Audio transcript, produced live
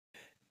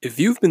If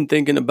you've been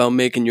thinking about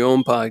making your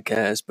own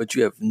podcast, but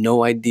you have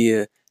no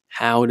idea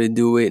how to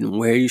do it and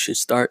where you should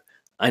start,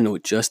 I know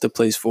just the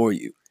place for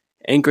you.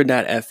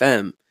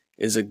 Anchor.fm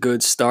is a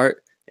good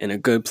start and a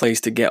good place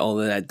to get all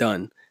of that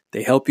done.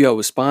 They help you out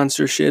with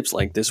sponsorships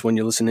like this one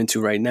you're listening to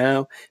right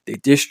now. They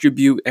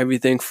distribute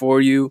everything for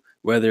you,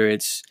 whether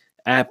it's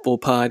Apple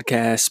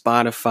Podcasts,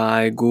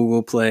 Spotify,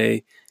 Google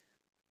Play,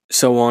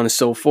 so on and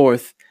so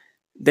forth.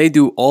 They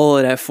do all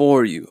of that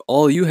for you.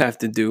 All you have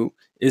to do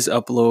is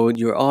upload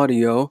your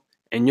audio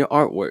and your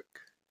artwork,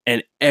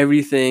 and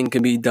everything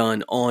can be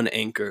done on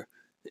Anchor.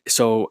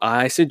 So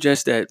I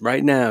suggest that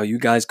right now you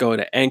guys go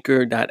to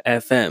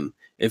anchor.fm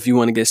if you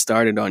want to get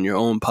started on your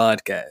own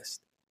podcast.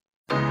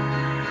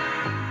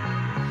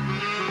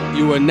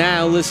 You are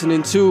now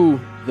listening to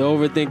the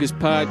Overthinkers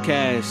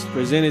Podcast,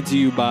 presented to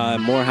you by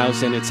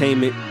Morehouse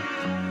Entertainment.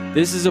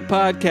 This is a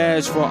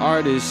podcast for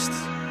artists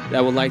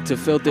that would like to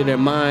filter their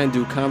mind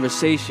through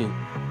conversation.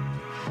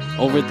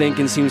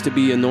 Overthinking seems to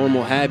be a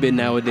normal habit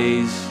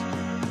nowadays,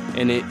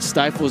 and it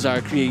stifles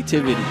our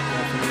creativity.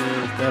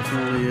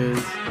 Definitely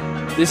is.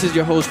 This is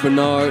your host,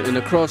 Bernard, and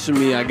across from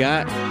me I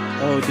got...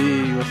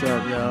 OD, what's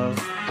up, y'all?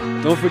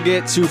 Don't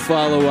forget to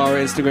follow our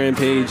Instagram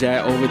page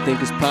at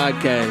Overthinkers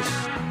Podcast.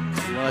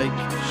 Like,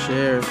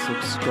 share,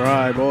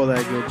 subscribe, all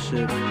that good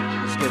shit.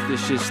 Let's get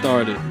this shit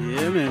started.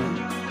 Yeah, man.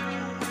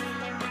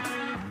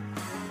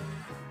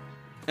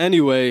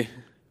 Anyway...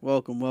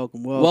 Welcome,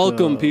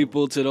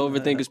 people, to the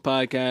Overthinkers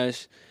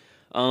Podcast.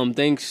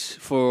 Thanks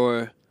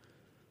for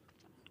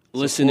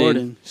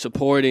listening,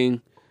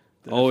 supporting,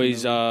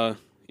 always,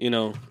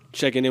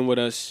 checking in with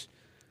us,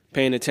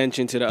 paying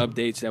attention to the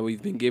updates that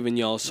we've been giving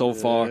y'all so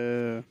far.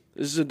 This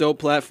is a dope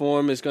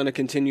platform. It's going to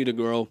continue to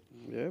grow.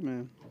 Yeah,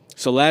 man.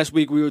 So last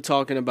week we were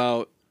talking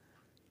about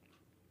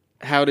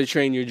how to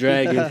train your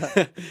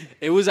dragon.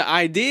 It was an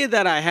idea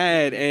that I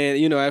had,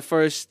 and, at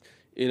first,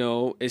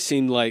 it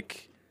seemed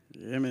like...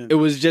 Yeah, man. It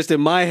was just in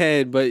my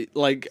head, but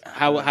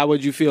how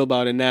would you feel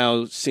about it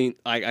now?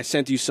 I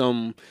sent you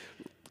some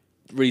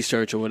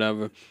research or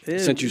whatever.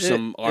 Sent you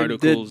some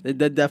articles. It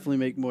did definitely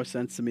make more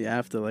sense to me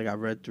after I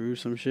read through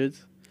some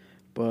shits,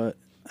 but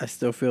I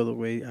still feel the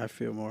way I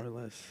feel more or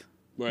less.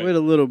 Right. With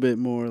a little bit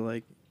more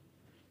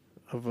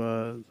of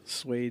a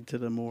swayed to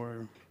the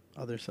more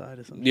other side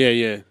or something.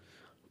 Yeah.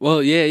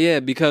 Well,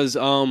 yeah, because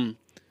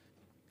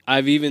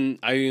I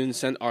even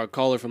sent our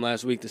caller from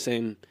last week the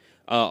same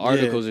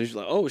articles, and she's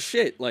like, "Oh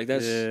shit!"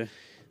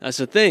 That's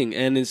a thing,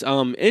 and it's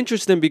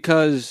interesting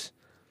because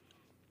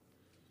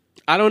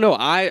I don't know.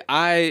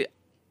 I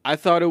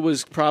thought it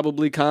was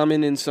probably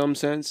common in some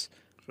sense,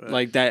 right.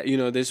 Like that.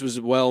 This was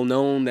well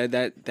known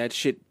that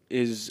shit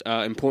is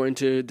important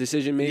to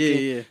decision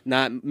making. Yeah.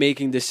 Not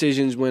making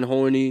decisions when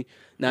horny,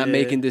 not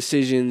making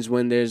decisions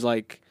when there's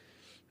a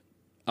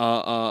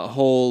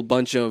whole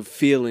bunch of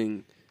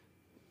feeling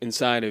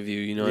inside of you.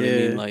 You know what I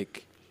mean?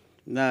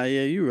 Nah,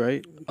 yeah, you're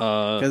right.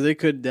 Because it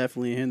could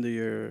definitely hinder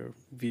your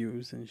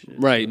views and shit.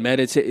 Right,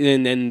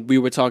 meditate, and we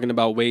were talking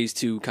about ways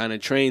to kind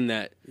of train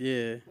that.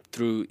 Yeah.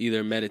 Through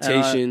either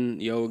meditation,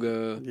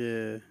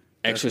 yoga,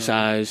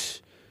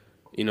 exercise,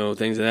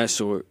 things of that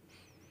sort.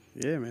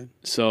 Yeah, man.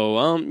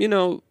 So,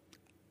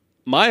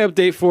 my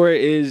update for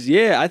it is,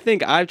 I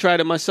think I've tried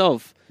it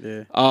myself.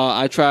 Yeah.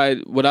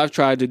 What I've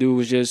tried to do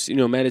was just,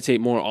 meditate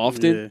more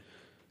often.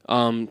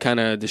 Yeah. Kind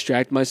of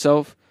distract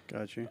myself.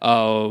 Got you.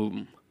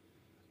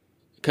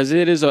 Because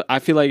I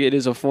feel like it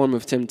is a form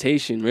of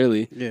temptation,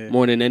 really,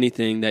 more than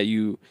anything that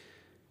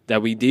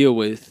we deal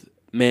with,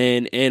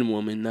 man and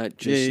woman, not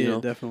just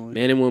definitely.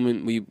 Man and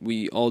woman.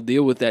 We all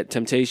deal with that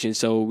temptation,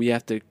 so we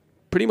have to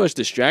pretty much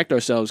distract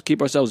ourselves, keep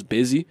ourselves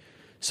busy,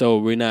 so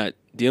we're not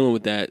dealing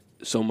with that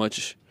so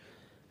much.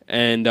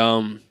 And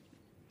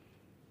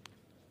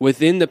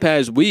within the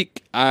past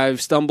week,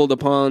 I've stumbled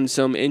upon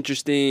some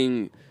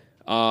interesting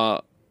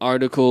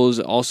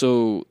articles,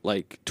 also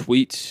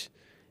tweets.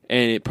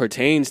 And it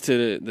pertains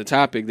to the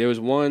topic. There was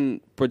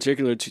one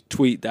particular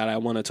tweet that I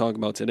want to talk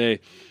about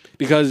today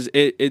because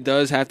it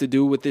does have to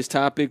do with this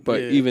topic, but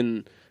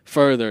even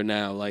further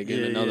now,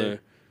 in another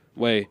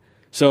way.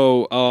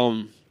 So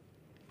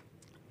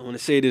I want to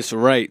say this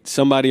right.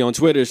 Somebody on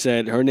Twitter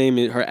said her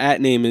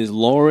at name is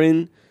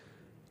Lauren_Levi.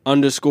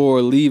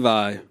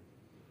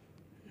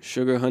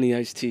 Sugar Honey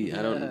Iced Tea.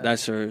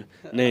 That's her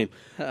name.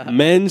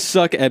 Men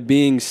suck at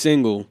being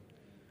single.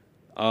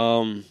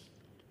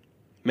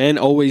 Men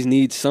always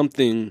need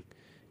something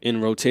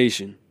in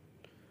rotation.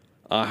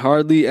 I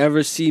hardly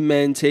ever see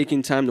men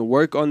taking time to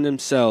work on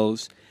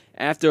themselves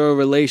after a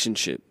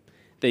relationship.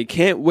 They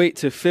can't wait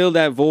to fill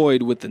that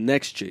void with the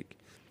next chick.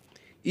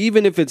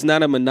 Even if it's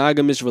not a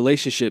monogamous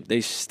relationship, they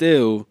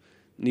still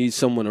need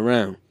someone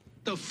around.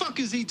 The fuck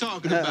is he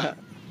talking about?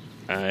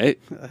 All right.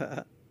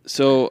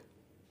 So,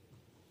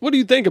 what do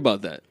you think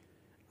about that?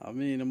 I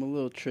mean, I'm a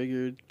little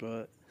triggered,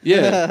 but...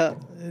 Yeah.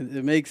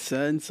 it makes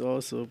sense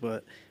also,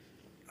 but...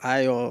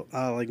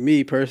 like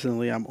me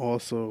personally, I'm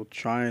also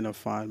trying to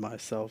find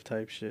myself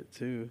type shit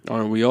too.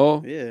 Aren't we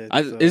all? Yeah.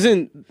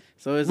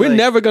 So it's we're like,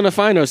 never gonna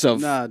find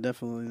ourselves. Nah,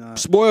 definitely not.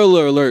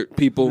 Spoiler alert,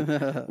 people.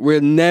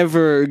 We're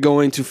never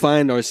going to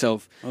find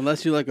ourselves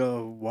unless you're like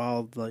a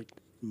wild like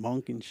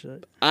monk and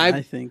shit.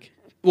 I think.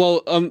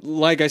 Well,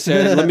 like I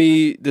said, let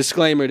me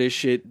disclaimer this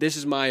shit. This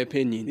is my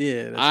opinion.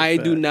 Yeah, that's I a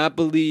do fact. not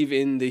believe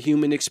in the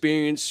human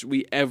experience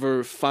we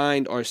ever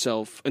find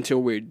ourselves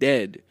until we're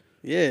dead.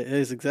 Yeah,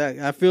 it's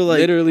exactly. I feel like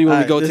literally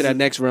when we go to that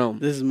next realm.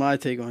 This is my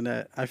take on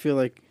that. I feel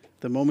like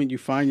the moment you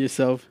find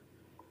yourself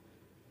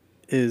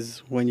is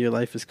when your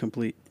life is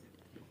complete.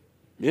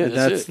 Yeah,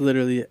 that's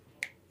literally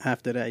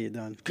after that you're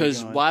done.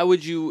 Because why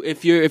would you,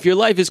 if your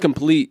life is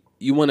complete,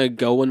 you want to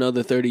go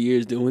another 30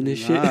 years doing this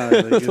shit?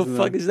 Like, what the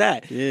fuck is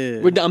that?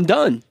 Yeah, I'm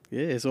done.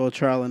 Yeah, it's all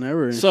trial and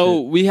error. So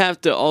we have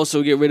to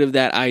also get rid of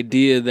that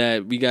idea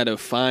that we got to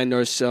find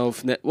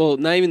ourselves. Well,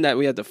 not even that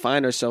we have to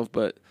find ourselves,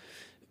 but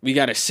we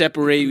got to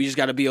separate. We just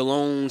got to be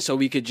alone so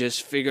we could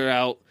just figure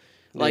out,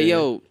 like,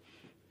 yo,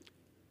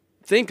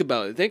 think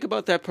about it. Think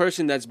about that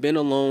person that's been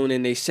alone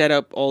and they set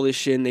up all this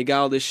shit and they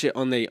got all this shit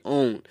on their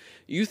own.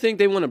 You think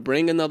they want to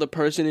bring another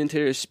person into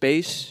their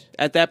space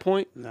at that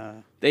point? Nah.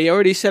 They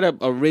already set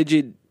up a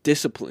rigid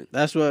discipline.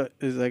 That's what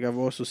is like. I've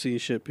also seen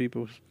shit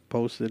people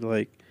posted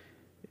like,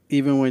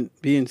 even when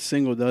being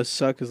single does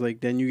suck, is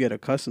like then you get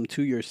accustomed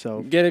to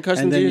yourself. Get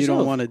accustomed to yourself. And then you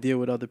don't want to deal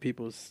with other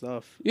people's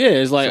stuff. Yeah,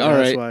 it's like, so all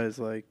that's right. why it's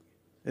like,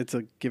 it's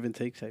a give and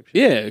take type shit.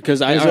 Yeah, because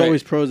there's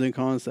always pros and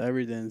cons to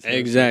everything. So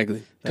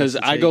exactly. Because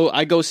I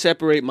go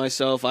separate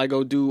myself. I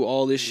go do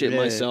all this shit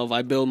myself.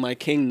 I build my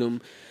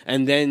kingdom.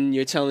 And then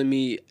you're telling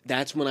me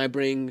that's when I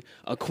bring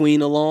a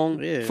queen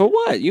along? Yeah. For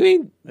what?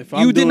 You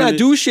did not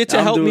do shit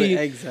to help me.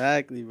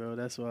 Exactly, bro.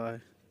 That's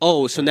why.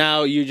 Oh, so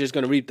now you're just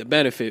going to reap the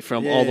benefit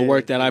from all the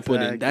work that I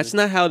put in. That's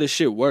not how this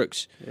shit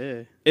works.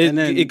 Yeah.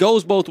 It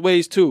goes both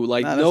ways, too.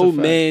 Like, no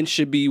fact. man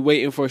should be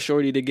waiting for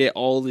shorty to get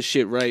all the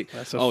shit right.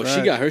 Fact.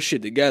 She got her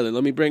shit together.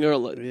 Let me bring her.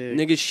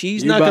 Nigga,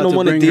 she's You not going to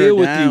want to deal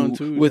with you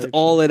too, with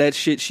all of that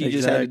shit she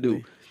just had to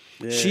do.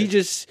 Yeah. She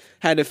just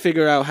had to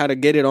figure out how to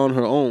get it on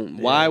her own.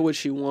 Yeah. Why would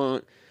she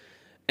want...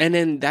 And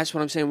then that's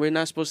what I'm saying. We're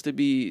not supposed to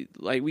be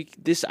like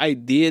this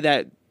idea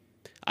that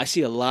I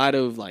see a lot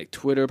of like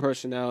Twitter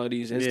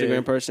personalities,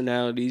 Instagram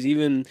personalities,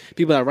 even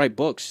people that write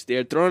books.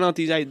 They're throwing out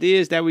these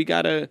ideas that we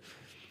gotta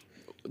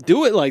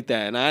do it like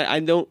that, and I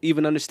don't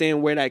even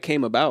understand where that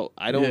came about.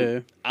 I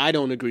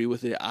don't agree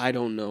with it. I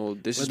don't know.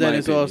 But then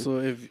it's also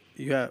if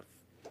you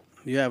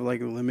have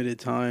like a limited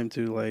time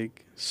to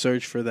like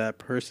search for that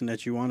person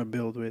that you want to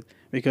build with,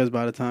 because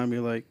by the time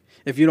you're like,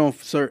 if you don't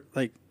search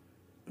like.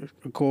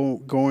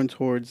 Going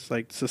towards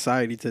like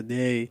society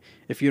today,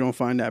 if you don't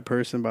find that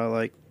person by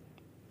like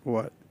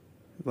what,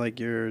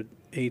 like you're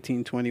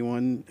 18,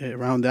 21,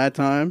 around that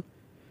time,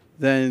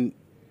 then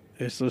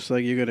it's just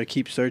like you're gonna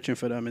keep searching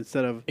for them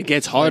instead of it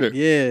gets harder. Like,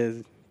 yeah,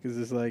 because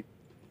it's like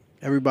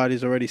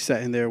everybody's already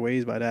set in their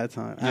ways by that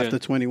time. After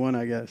 21,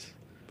 I guess.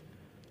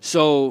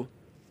 So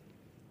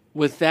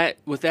with that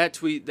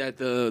tweet that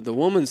the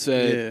woman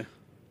said,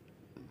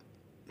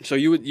 so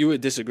you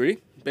would disagree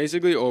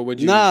basically, or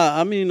would you? Nah,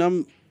 I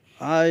mean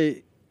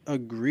I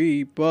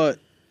agree, but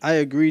I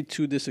agree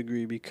to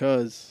disagree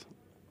because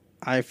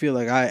I feel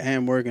like I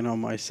am working on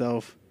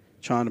myself,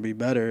 trying to be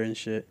better and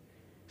shit.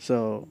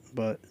 So,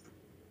 but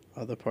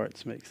other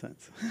parts make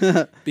sense.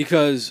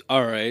 Because,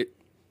 all right,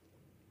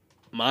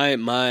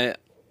 my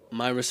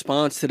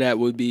response to that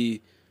would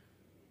be,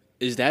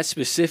 is that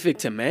specific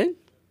to men?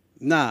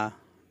 Nah.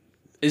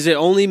 Is it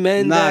only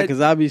men? Nah,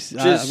 because I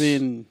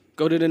mean,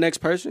 go to the next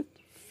person.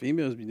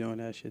 Females be doing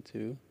that shit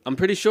too. I'm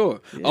pretty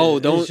sure. Yeah,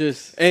 don't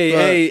just.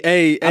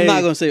 Hey. I'm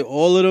not gonna say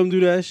all of them do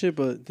that shit,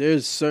 but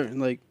there's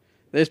certain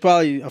there's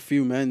probably a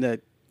few men that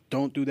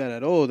don't do that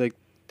at all. Like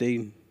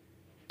they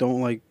don't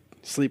like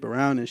sleep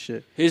around and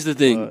shit. Here's the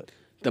thing: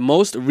 the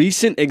most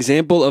recent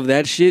example of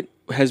that shit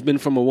has been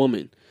from a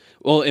woman.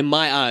 Well, in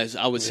my eyes,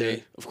 I would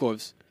say, of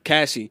course,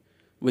 Cassie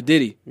with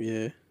Diddy.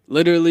 Yeah.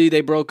 Literally, they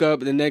broke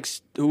up. The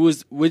next,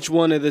 which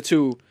one of the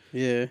two?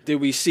 Yeah. Did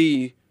we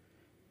see?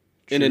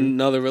 In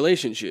another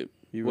relationship.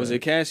 Was it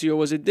Cassie or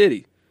was it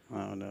Diddy?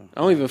 I don't know.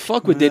 I don't even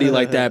fuck with Diddy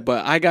like that,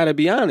 but I gotta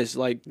be honest.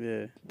 Like,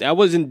 that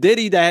wasn't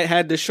Diddy that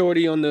had the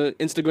shorty on the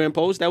Instagram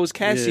post. That was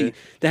Cassie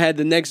that had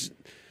the next.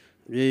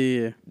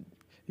 Yeah.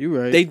 You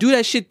right. They do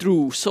that shit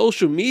through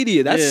social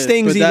media. That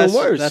stings even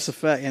worse. That's a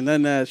fact. And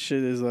then that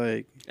shit is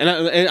like. And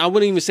I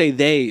wouldn't even say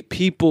they.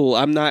 People.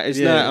 I'm not. It's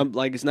not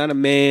like it's not a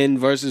man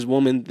versus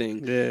woman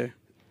thing. Yeah.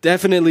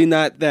 Definitely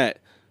not that.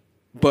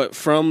 But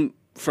from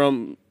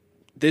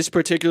this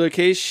particular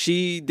case,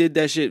 she did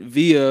that shit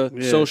via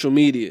social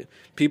media.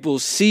 People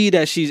see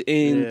that she's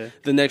in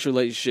the next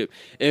relationship.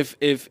 If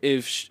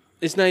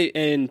it's not,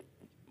 and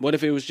what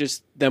if it was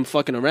just them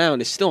fucking around?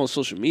 It's still on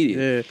social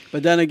media. Yeah,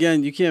 but then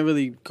again, you can't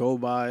really go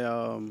by,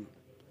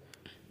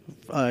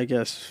 I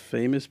guess,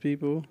 famous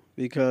people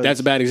because that's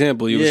a bad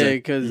example.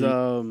 Because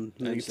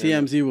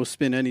TMZ will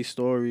spin any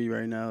story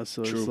right now,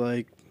 so it's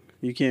like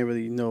you can't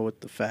really know what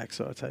the facts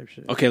are, type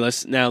shit. Okay,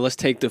 let's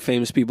take the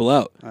famous people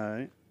out. All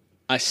right.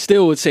 I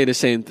still would say the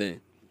same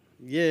thing.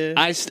 Yeah.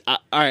 All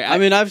right. I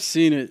mean, I've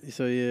seen it,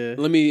 so yeah.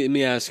 Let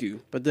me ask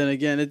you. But then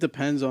again, it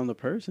depends on the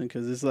person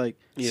because it's like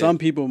Yeah. some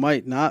people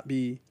might not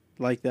be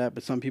like that,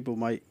 but some people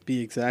might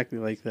be exactly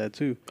like that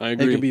too. I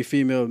agree. It could be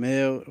female,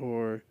 male,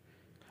 or.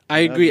 I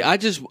agree. I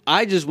just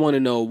want to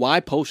know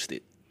why post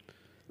it.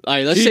 All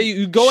right, let's say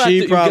you go after.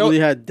 She probably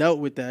had dealt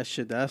with that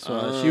shit. That's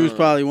why she was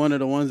probably one of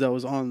the ones that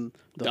was on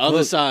the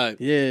other side.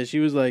 Yeah, she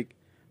was like.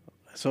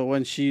 So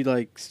when she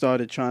like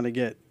started trying to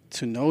get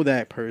to know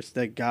that person,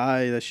 that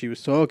guy that she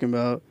was talking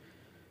about,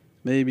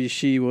 maybe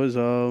she was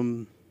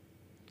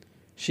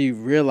she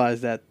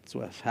realized that's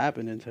what's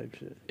happening type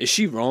shit. Is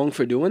she wrong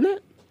for doing that?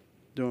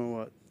 Doing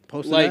what?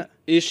 Posting like, that?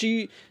 Is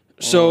she?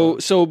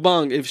 So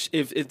Bung,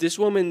 if this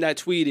woman that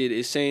tweeted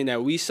is saying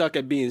that we suck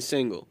at being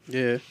single,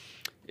 yeah,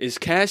 is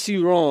Cassie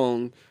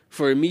wrong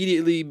for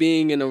immediately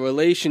being in a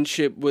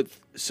relationship with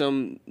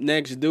some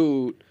next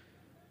dude?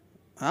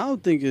 I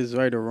don't think it's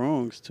right or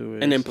wrongs to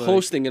it. And then it's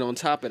posting it on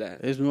top of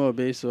that. It's more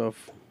based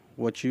off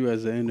what you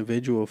as an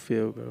individual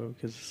feel, bro.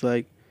 Because it's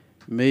like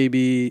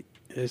maybe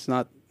it's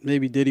not.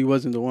 Maybe Diddy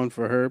wasn't the one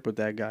for her, but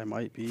that guy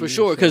might be. For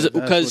sure,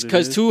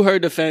 because to her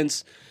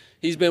defense,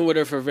 he's been with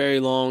her for very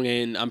long,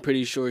 and I'm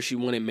pretty sure she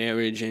wanted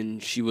marriage,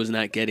 and she was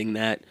not getting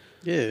that.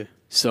 Yeah.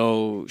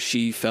 So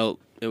she felt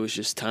it was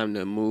just time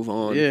to move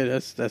on. Yeah,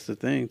 that's the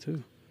thing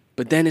too.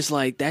 But then it's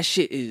like that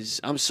shit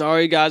is. I'm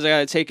sorry, guys, I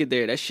gotta take it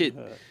there. That shit.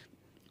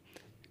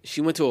 She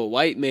went to a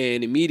white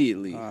man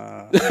immediately.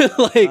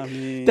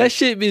 That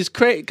shit is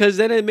crazy. Because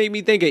then it made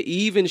me think of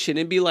Eve and shit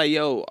and be like,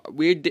 yo,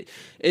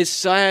 it's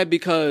sad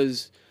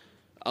because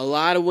a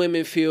lot of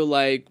women feel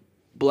like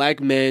black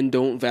men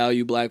don't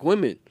value black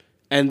women.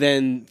 And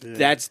then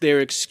that's their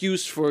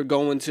excuse for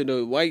going to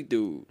the white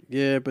dude.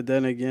 Yeah, but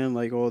then again,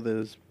 like all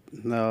this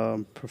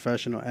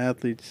professional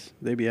athletes,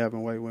 they be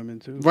having white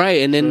women too.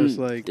 Right, and then so it's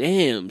like,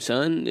 damn,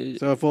 son.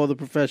 So if all the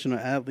professional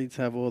athletes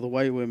have all the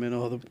white women,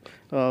 all the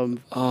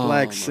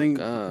black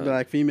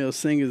female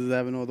singers is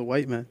having all the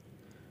white men.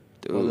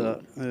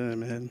 Dude.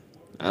 Man.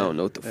 I don't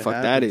know what the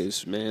fuck that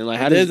is, man.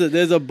 Like,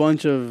 there's a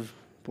bunch of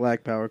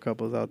black power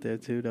couples out there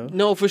too, though.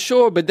 No, for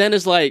sure. But then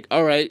it's like,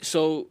 all right,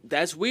 so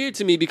that's weird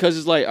to me because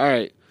it's like, all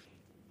right,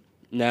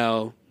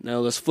 now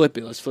let's flip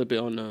it. Let's flip it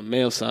on the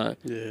male side.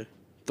 Yeah.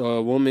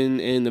 The woman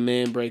and the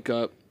man break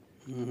up.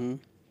 Mm-hmm.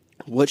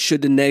 What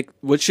should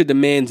the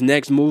man's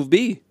next move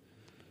be?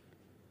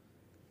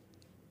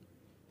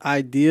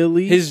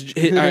 Ideally,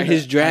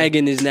 his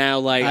dragon is now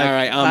like, all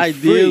right, I'm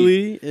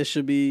ideally free. It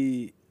should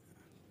be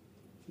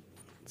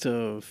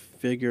to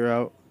figure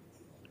out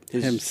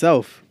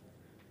himself.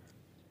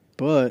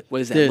 But what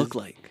does that look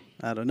like?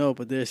 I don't know,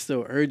 but there's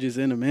still urges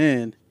in a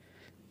man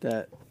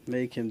that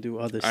make him do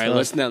other stuff. All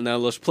right,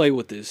 let's play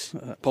with this.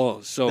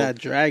 Pause. So that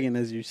dragon,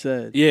 as you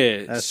said,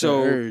 yeah. That's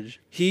so the urge.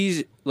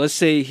 Let's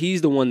say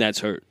he's the one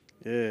that's hurt.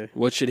 Yeah.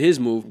 What should his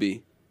move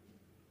be?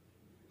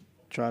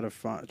 Try to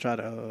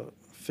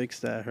fix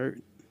that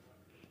hurt.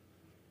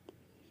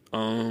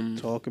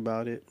 Talk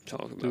about it.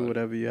 Do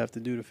whatever you have to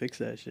do to fix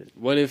that shit.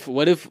 What if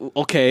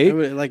okay?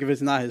 Like if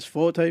it's not his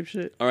fault type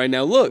shit. All right,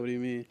 now look. What do you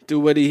mean? Do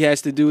what he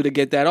has to do to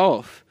get that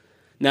off.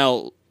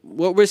 Now,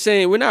 what we're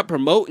saying, we're not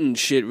promoting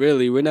shit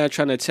really. We're not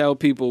trying to tell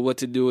people what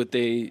to do with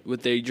they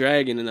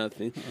dragon or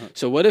nothing.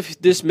 So what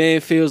if this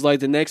man feels like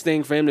the next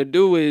thing for him to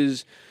do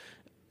is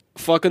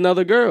fuck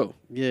another girl?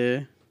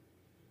 Yeah.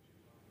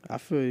 I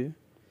feel you.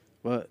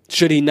 But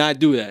should he not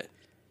do that?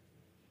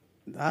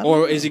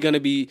 Or is he going to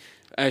be,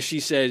 as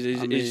she says,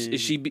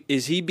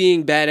 is he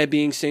being bad at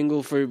being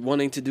single for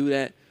wanting to do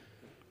that?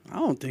 I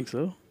don't think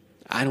so.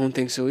 I don't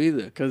think so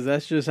either. Because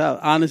that's just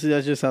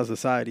how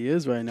society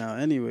is right now.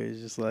 Anyway, it's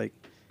just like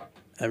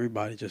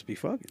everybody just be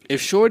fucking.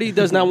 If Shorty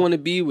does not want to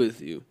be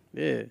with you,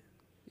 yeah,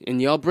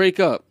 and y'all break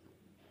up,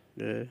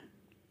 yeah,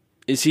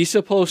 is he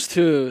supposed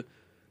to,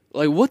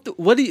 like,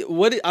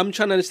 I'm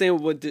trying to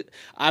understand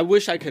I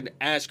wish I could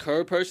ask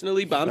her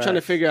personally, but I'm trying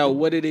to figure out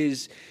what it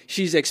is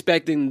she's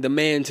expecting the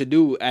man to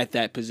do at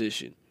that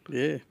position.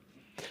 Yeah.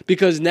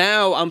 Because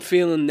now I'm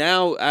feeling,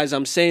 as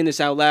I'm saying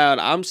this out loud,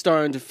 I'm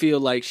starting to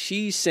feel like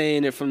she's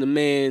saying it from the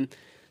man's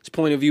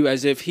point of view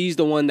as if he's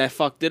the one that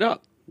fucked it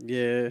up.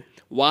 Yeah.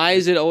 Why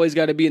is it always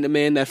got to be the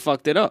man that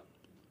fucked it up?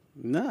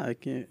 Nah, I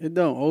can't. It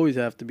don't always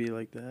have to be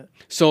like that.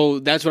 So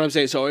that's what I'm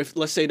saying. So if,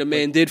 let's say the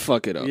man did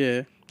fuck it up.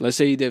 Yeah. Let's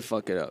say he did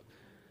fuck it up.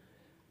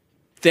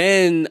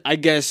 Then I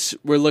guess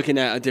we're looking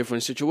at a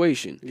different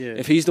situation. Yeah.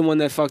 If he's the one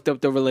that fucked up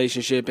the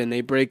relationship and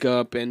they break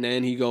up and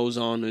then he goes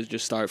on to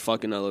just start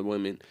fucking other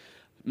women,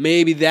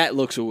 maybe that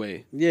looks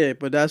away. Yeah,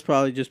 but that's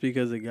probably just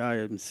because the guy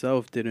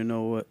himself didn't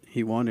know what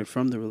he wanted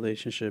from the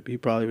relationship. He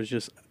probably was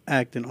just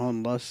acting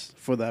on lust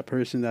for that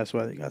person. That's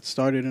why they got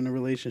started in a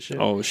relationship.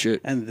 Oh,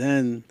 shit. And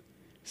then,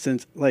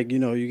 since,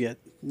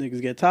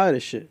 niggas get tired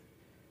of shit.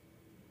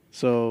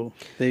 So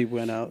they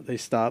went out, they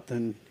stopped,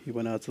 and he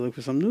went out to look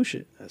for some new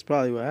shit. That's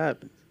probably what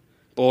happened.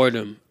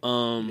 Boredom.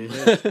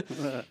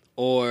 So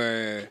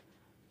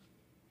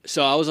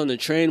I was on the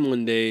train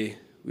one day.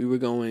 We were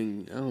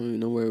going, I don't even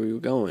know where we were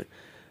going.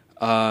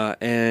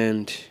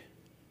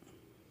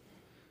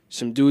 So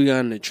some dude got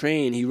on the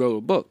train. He wrote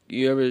a book.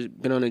 You ever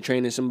been on a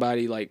train and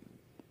somebody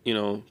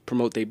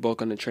promote their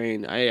book on the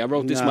train? I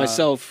wrote this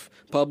myself,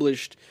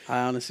 published. I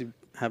honestly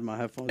have my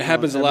headphones. It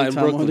happens on a lot every in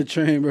time Brooklyn. on the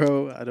train,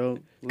 bro. I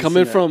don't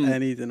Coming listen from to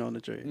anything on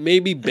the train.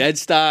 Maybe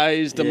Bed-Stuy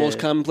is the most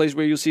common place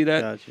where you'll see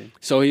that. Gotcha.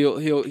 So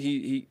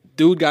he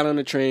dude got on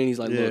the train. He's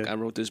like, look, I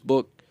wrote this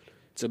book.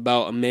 It's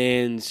about a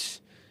man's.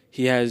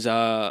 He has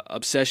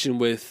obsession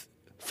with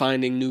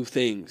finding new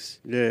things.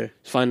 Yeah.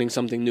 Finding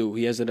something new.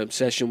 He has an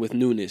obsession with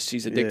newness.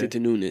 He's addicted to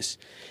newness.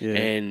 Yeah.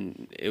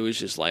 And it was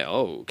just like,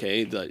 oh,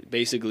 okay.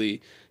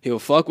 Basically, he'll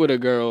fuck with a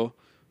girl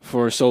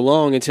for so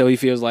long until he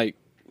feels like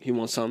he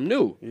wants something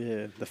new.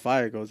 Yeah. The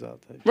fire goes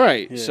out.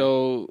 Right. Yeah.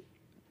 So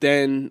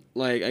then,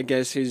 like, I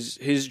guess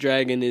his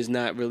dragon is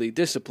not really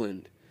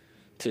disciplined,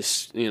 to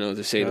say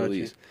the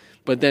least.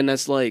 But then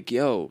that's like,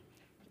 yo,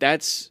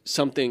 that's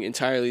something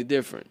entirely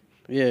different.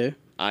 Yeah.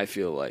 I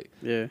feel like.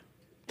 Yeah.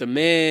 The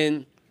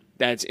man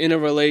that's in a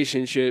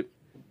relationship,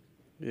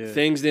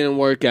 things didn't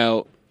work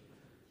out.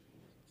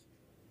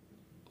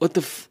 What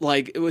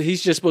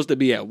he's just supposed to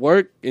be at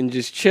work and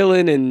just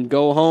chilling and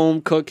go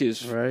home, cook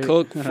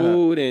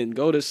food and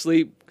go to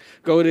sleep,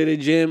 go to the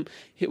gym.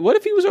 What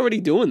if he was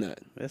already doing that?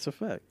 That's a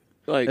fact.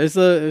 Like, it's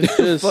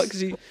just, fuck is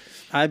he?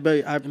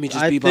 Let me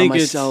just be by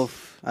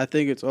myself. I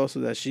think it's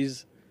also that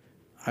she's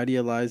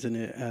idealizing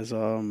it as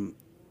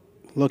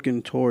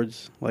looking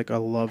towards like a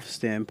love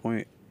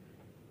standpoint,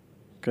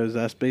 because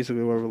that's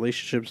basically what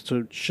relationships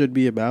should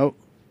be about.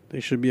 They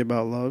should be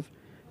about love,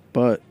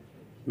 but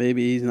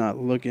maybe he's not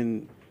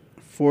looking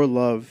for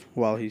love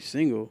while he's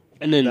single,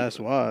 and then that's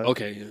why.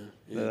 Okay,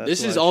 yeah.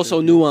 This is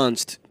also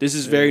nuanced. This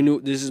is very new.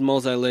 This is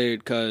multi-layered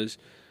because,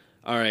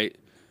 all right,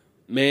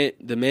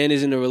 the man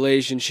is in a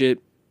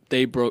relationship.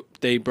 They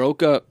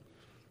broke up,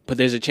 but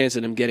there's a chance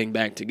of them getting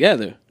back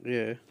together.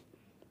 Yeah,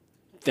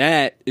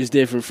 that is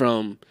different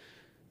from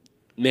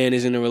man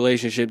is in a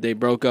relationship. They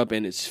broke up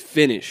and it's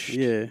finished.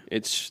 Yeah,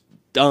 it's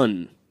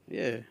done.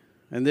 Yeah,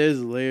 and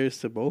there's layers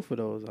to both of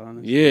those,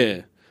 honestly.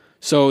 Yeah.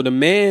 So the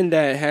man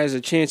that has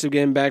a chance of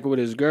getting back with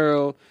his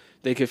girl,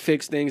 they could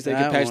fix things, they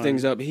could patch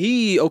things up.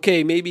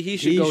 Maybe he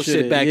should go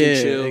sit back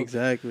and chill.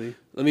 Exactly.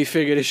 Let me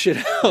figure this shit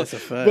out. That's a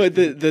fact. But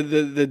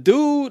the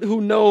dude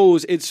who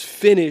knows it's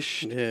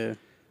finished,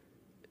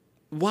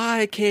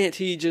 why can't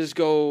he just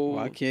go?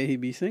 Why can't he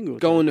be single?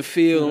 Go in the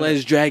field and let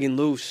his dragon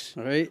loose.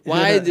 Right?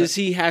 Why does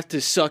he have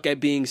to suck at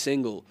being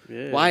single?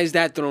 Yeah. Why is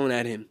that thrown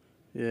at him?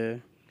 Yeah.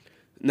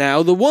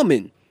 Now the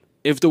woman,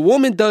 if the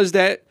woman does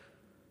that,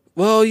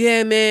 well,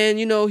 yeah, man,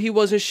 he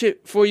wasn't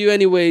shit for you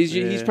anyways.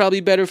 He's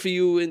probably better for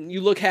you, and you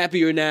look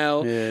happier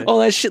now. Yeah. All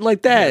that shit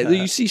like that.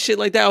 You see shit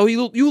like that. Oh,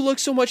 you look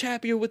so much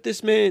happier with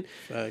this man.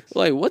 Facts.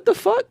 Like, what the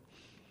fuck?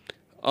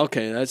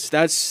 Okay,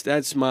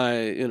 that's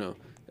my,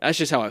 that's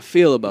just how I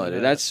feel about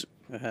it. That's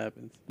what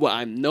happens. What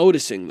I'm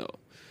noticing, though,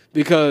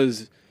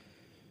 because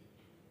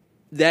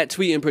that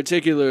tweet in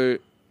particular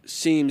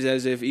seems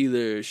as if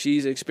either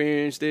she's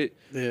experienced it,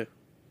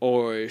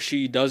 or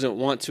she doesn't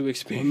want to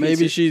experience or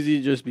maybe it.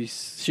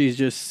 she's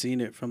just seen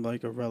it from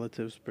like a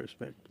relative's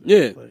perspective.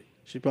 Yeah, like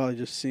she probably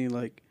just seen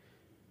like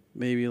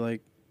maybe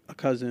like a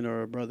cousin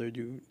or a brother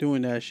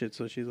doing that shit.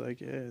 So she's like,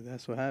 yeah,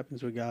 that's what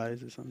happens with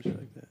guys or some shit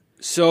like that.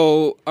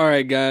 So, all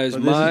right, guys,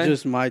 this is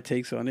just my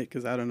takes on it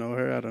because I don't know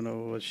her. I don't know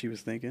what she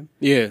was thinking.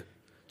 Yeah.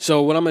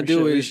 So what I'm gonna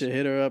do is we should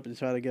hit her up and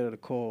try to get her to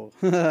call.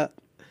 I'm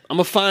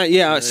gonna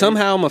find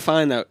somehow I'm gonna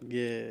find that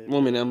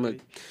woman. I'm gonna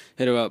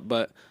hit her up.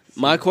 But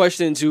my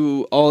question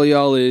to all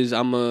y'all is,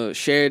 I'm gonna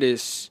share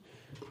this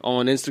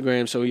on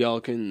Instagram so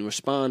y'all can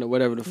respond or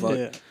whatever the fuck.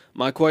 Yeah.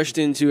 My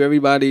question to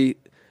everybody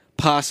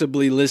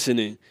possibly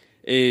listening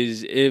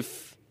is,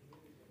 if,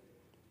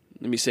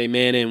 let me say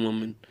man and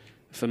woman,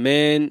 if a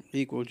man,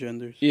 equal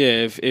genders,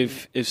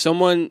 if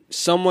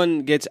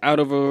someone gets out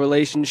of a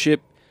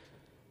relationship,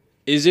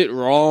 is it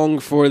wrong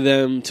for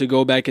them to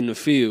go back in the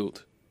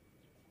field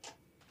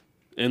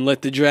and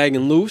let the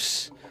dragon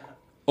loose,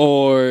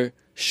 or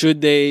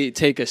should they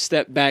take a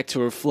step back to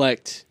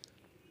reflect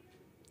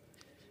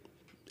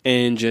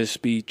and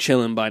just be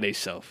chilling by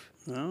themselves?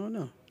 I don't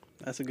know.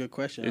 That's a good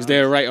question. Is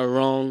there a right or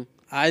wrong?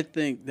 I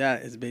think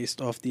that is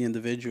based off the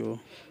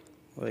individual,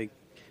 like,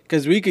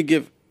 because we could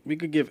give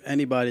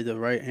anybody the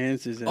right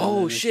answers.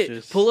 And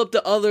shit! Pull up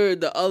the other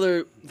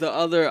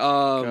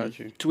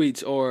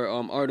tweets or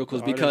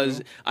articles,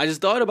 because I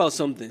just thought about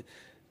something.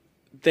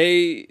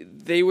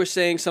 They were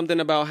saying something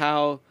about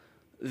how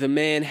the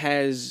man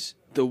has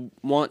the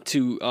want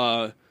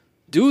to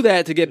do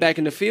that to get back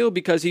in the field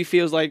because he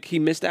feels like he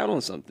missed out on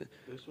something.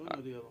 This one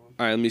or the other one?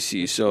 All right, let me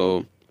see.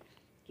 So,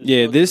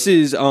 yeah, this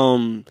is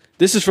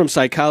from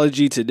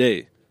Psychology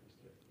Today.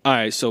 All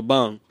right, so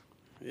bang.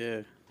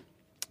 Yeah.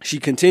 She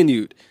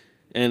continued,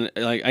 and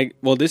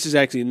this is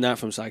actually not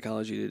from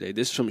Psychology Today.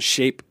 This is from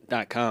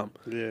Shape.com.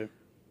 Yeah.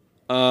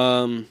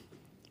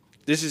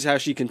 This is how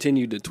she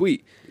continued to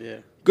tweet. Yeah.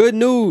 Good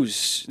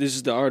news. This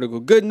is the article.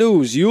 Good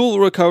news. You'll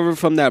recover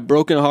from that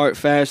broken heart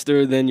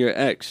faster than your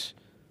ex.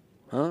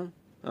 Huh?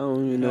 I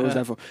don't even know what's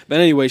that for.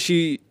 But anyway,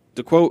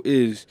 the quote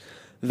is,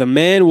 the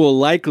man will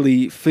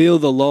likely feel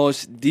the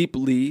loss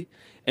deeply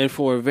and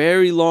for a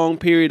very long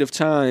period of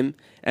time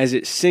as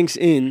it sinks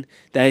in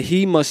that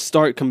he must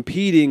start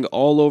competing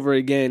all over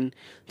again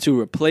to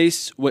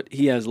replace what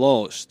he has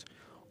lost.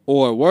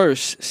 Or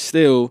worse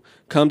still,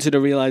 come to the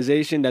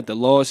realization that the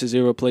loss is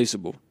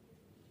irreplaceable.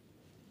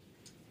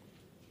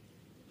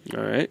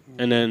 All right.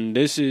 And then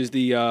this is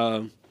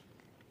the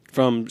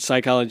from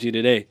Psychology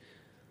Today.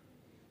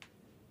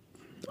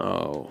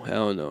 Oh,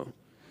 hell no.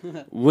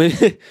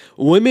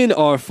 Women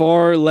are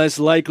far less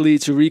likely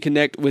to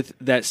reconnect with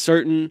that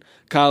certain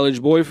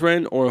college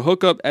boyfriend or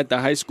hook up at the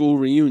high school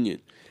reunion.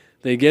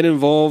 They get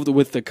involved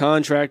with the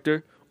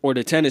contractor or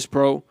the tennis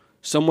pro,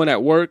 someone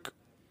at work,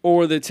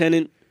 or the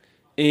tenant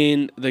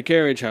in the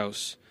carriage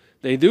house.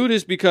 They do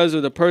this because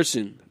of the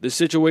person, the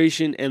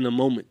situation, and the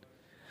moment.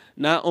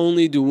 Not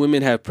only do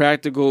women have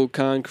practical,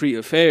 concrete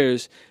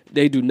affairs,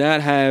 they do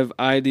not have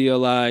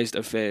idealized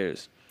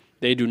affairs.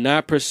 They do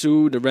not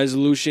pursue the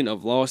resolution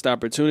of lost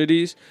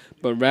opportunities,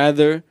 but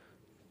rather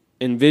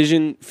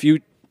envision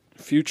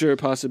future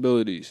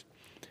possibilities.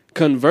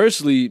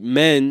 Conversely,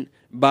 men,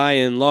 by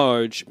and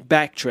large,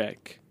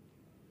 backtrack.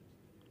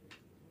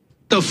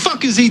 The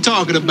fuck is he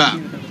talking about?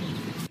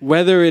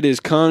 Whether it is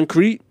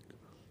concrete,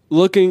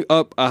 looking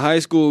up a high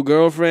school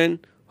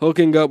girlfriend,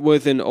 hooking up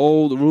with an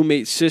old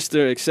roommate's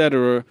sister,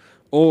 etc.,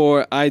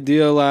 or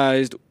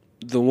idealized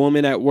the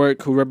woman at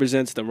work who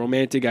represents the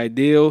romantic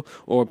ideal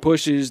or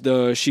pushes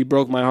the she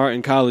broke my heart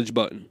in college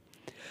button.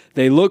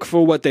 They look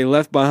for what they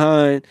left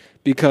behind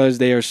because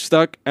they are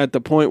stuck at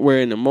the point where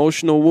an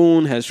emotional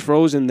wound has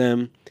frozen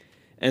them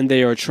and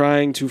they are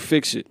trying to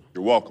fix it.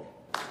 You're welcome.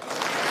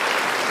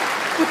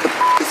 What the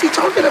fuck is he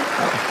talking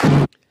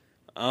about?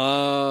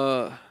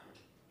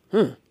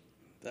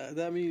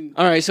 That mean,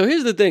 All right, so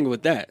here's the thing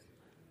with that.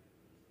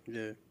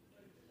 yeah,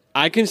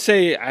 I can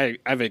say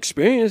I've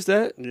experienced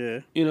that,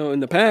 yeah, in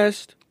the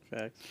past.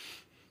 facts.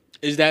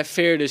 Is that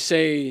fair to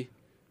say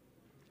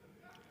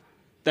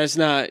that's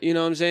not, you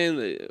know what I'm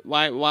saying?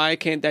 Why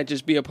can't that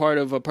just be a part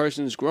of a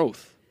person's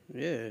growth?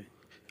 Yeah,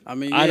 I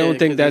mean, I don't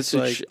think 'cause that's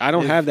it's like, I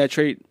don't if- have that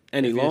trait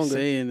any if you're longer.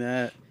 saying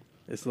that,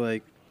 it's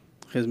like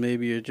because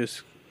maybe you're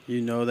just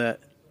that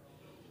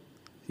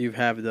you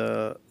have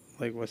the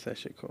what's that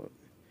shit called?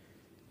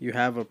 You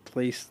have a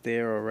place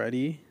there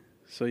already,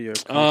 so you're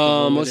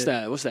comfortable with What's it.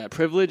 that? What's that?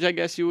 Privilege, I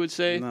guess you would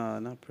say. Nah,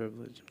 not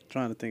privilege. I'm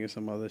trying to think of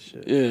some other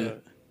shit. Yeah.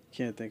 but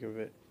can't think of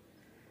it.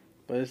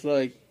 But it's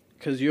like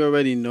because you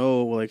already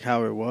know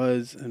how it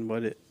was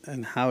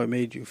and how it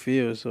made you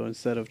feel. So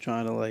instead of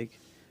trying to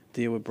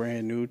deal with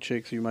brand new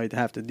chicks, you might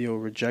have to deal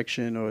with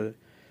rejection or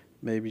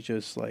maybe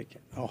just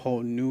a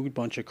whole new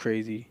bunch of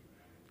crazy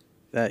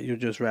that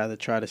you'd just rather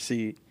try to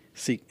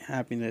seek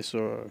happiness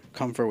or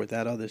comfort with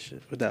that other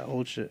shit, with that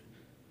old shit.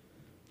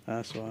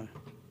 That's why.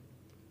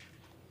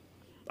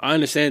 I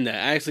understand that.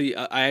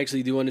 I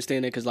actually do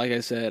understand that because, like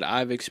I said,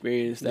 I've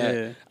experienced that.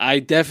 Yeah. I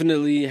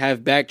definitely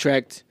have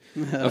backtracked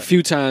a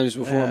few times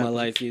before in my happens.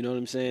 life. You know what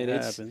I'm saying?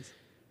 That happens.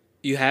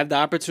 You have the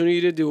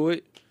opportunity to do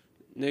it,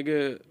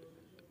 nigga.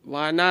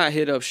 Why not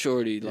hit up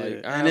shorty?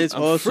 And it's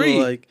I'm also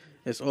free.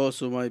 it's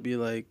also might be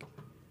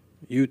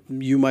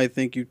you might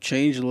think you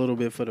changed a little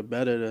bit for the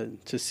better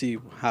to see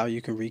how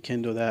you can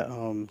rekindle that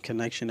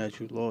connection that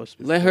you lost.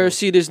 Let her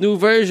see this new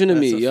version of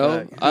That's me, a yo.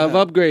 fact. I've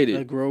The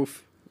upgraded.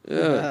 growth.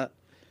 Yeah.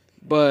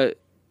 But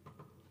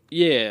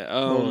yeah,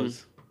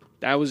 Pause.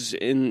 that was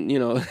in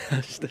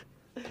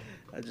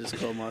I just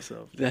called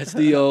myself. that's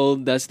the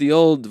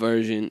old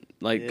version.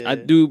 I Yeah.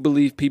 do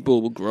believe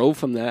people will grow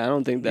from that. I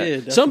don't think that Yeah,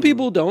 some definitely.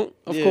 people don't,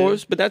 of Yeah.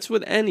 course, but that's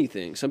with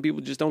anything. Some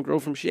people just don't grow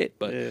from shit.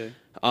 But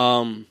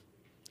Yeah.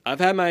 I've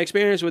had my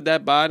experience with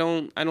that, but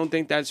I don't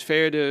think that's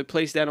fair to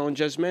place that on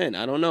just men.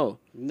 I don't know.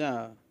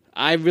 Nah.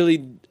 I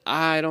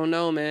don't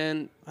know,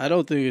 man. I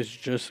don't think it's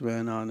just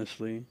men,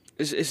 honestly.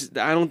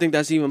 I don't think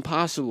that's even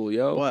possible,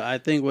 yo. But I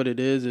think what it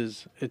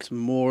is it's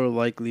more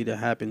likely to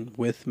happen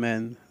with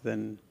men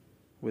than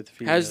with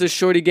females. How's the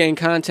shorty getting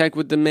contact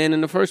with the man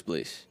in the first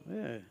place?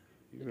 Yeah,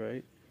 you're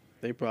right.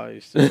 They probably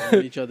still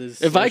on each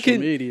other's If I social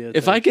could, media.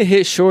 if I could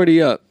hit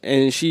shorty up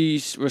and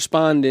she's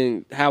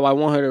responding how I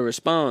want her to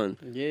respond,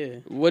 Yeah,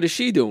 what is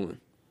she doing?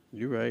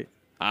 you're right.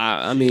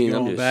 I mean,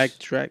 I'm Going just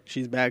backtrack.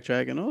 She's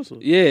backtracking also.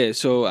 yeah.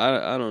 So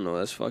I don't know.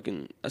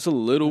 That's a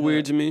little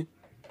weird to me,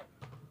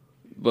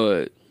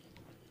 but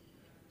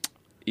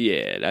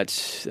yeah,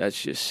 that's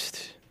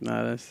just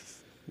Nah, that's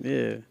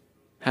yeah.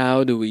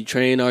 how do we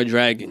train our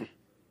dragon?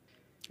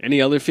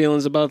 Any other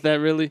feelings about that,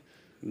 really?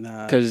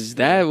 Nah, Because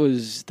that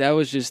was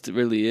just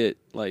really it.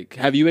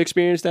 Have you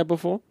experienced that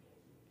before?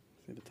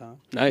 see the time.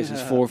 Nice,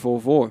 it's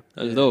 444.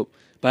 That's dope.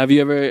 But have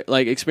you ever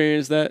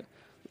experienced that,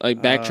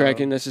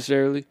 backtracking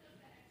necessarily?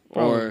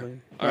 Or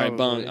Probably. all right,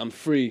 bang, I'm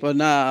free. But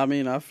nah, I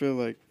mean, I feel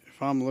like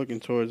if I'm looking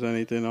towards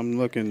anything, I'm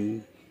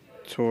looking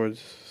towards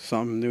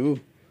something new.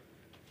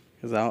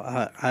 Because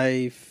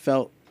I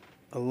felt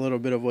a little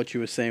bit of what you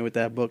were saying with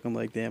that book. I'm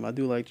like, damn, I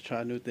do like to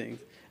try new things,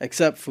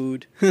 except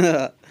food.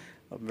 I'm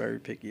very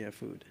picky at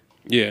food.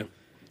 Yeah.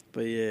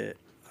 But yeah,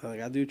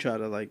 I do try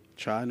to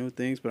try new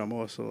things, but I'm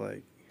also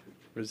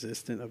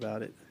resistant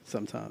about it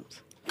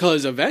sometimes.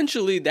 Because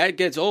eventually that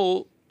gets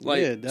old.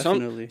 Like, Yeah,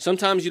 definitely.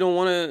 sometimes you don't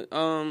want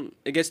to.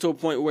 It gets to a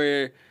point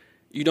where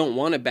you don't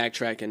want to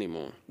backtrack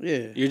anymore.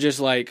 Yeah. You're just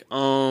like,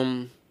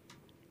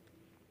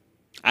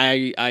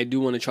 I do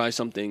want to try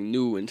something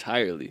new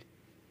entirely.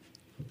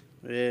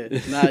 Yeah.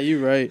 Nah, you're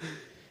right.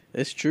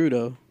 It's true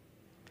though,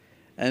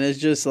 and it's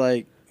just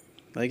like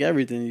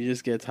everything. You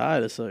just get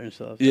tired of certain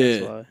stuff.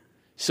 That's why.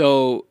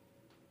 So,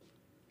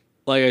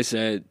 like I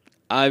said,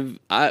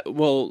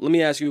 well, let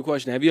me ask you a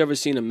question. Have you ever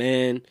seen a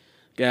man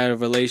get out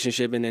of a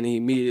relationship and then he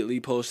immediately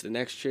posts the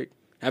next chick?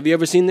 Have you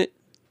ever seen it?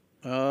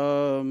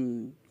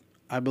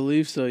 I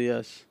believe so.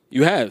 Yes,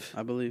 You have.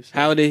 I believe so.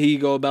 How did he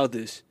go about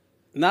this?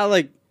 Not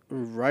like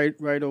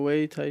right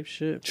away type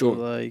shit. Sure.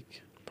 But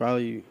like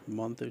probably a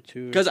month or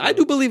two. Because I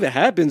do believe it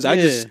happens. Yeah. I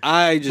just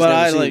But never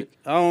I seen like it.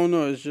 I don't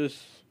know. It's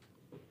just.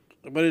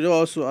 But it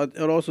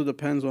also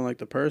depends on like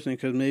the person,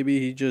 because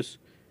maybe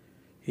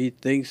he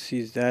thinks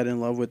he's that in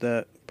love with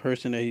that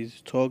person that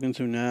he's talking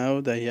to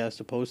now that he has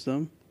to post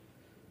them,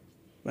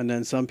 and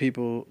then some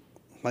people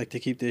like to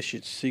keep this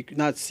shit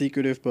not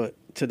secretive, but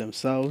to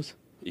themselves.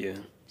 Yeah.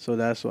 So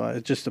that's why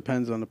it just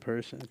depends on the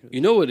person.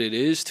 You know what it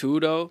is too,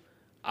 though.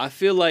 I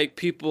feel like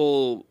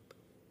people,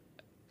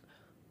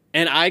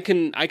 and I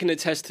can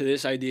attest to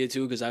this idea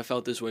too, because I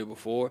felt this way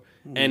before,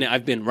 and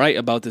I've been right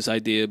about this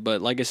idea.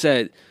 But like I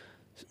said,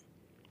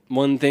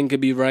 one thing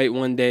could be right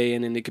one day,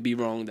 and then it could be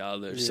wrong the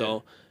other. Yeah.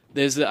 So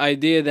there's the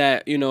idea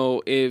that, you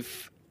know,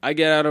 if I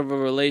get out of a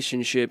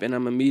relationship and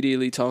I'm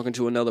immediately talking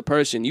to another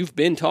person, you've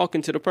been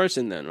talking to the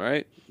person then,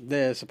 right?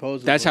 Yeah,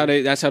 supposedly. That's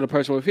how the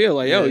person would feel.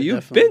 Like, yo, Yeah, you've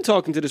definitely. been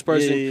talking to this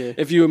person. Yeah.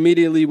 If you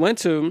immediately went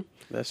to him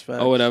That's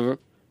facts. or whatever.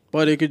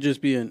 But it could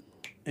just be an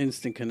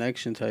instant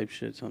connection type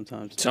shit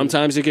sometimes. too.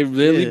 Sometimes it could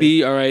really Yeah.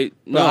 be, all right,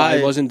 no, But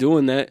I wasn't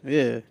doing that.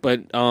 Yeah.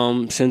 But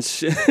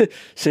since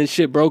since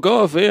shit broke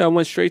off, I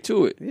went straight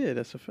to it. Yeah,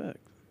 that's a fact.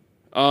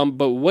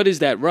 But what is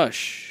that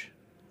rush?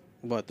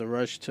 What, the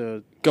rush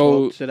to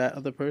Go- talk to that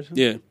other person?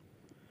 Yeah.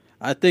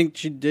 I think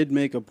she did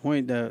make a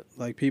point that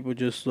like people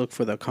just look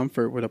for the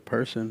comfort with a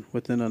person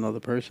within another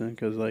person,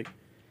 because like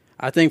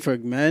I think for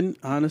men,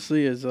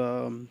 honestly, is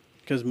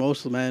because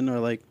most men are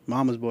like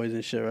mama's boys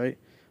and shit, right?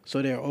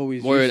 So they're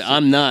always Word, used to,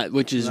 I'm not,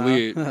 which is Nah.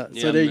 weird. So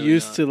Yeah, they're I'm really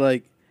used not. to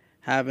like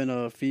having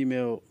a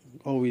female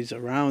always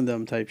around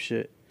them type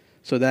shit.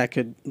 So that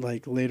could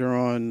like later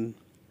on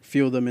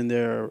fuel them in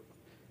their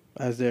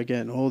as they're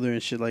getting older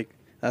and shit. Like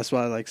that's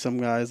why like some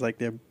guys like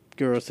their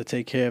girls to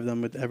take care of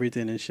them with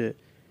everything and shit.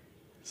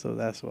 So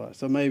that's why.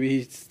 So maybe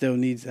he still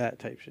needs that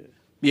type shit.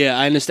 Yeah,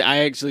 I understand. I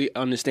actually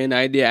understand the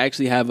idea. I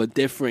actually have a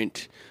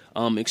different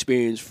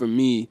experience for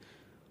me,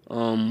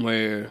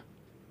 where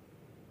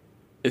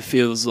it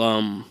feels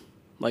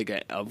like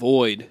a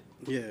void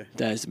Yeah.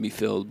 that has to be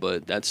filled.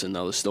 But that's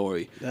another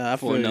story Yeah, I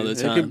for feel you. another It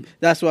time.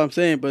 that's what I'm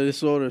saying, but it's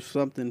sort of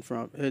something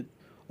from it.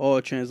 All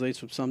translates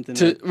from something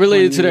that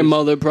Related when to you their was-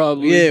 mother,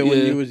 probably. Yeah,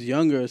 when you was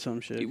younger or some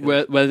shit.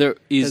 Whether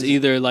is 'cause-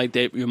 either like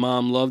that your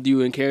mom loved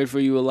you and cared for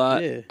you a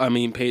lot. Yeah. I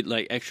mean, paid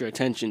like extra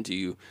attention to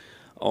you,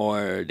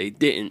 or they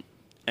didn't,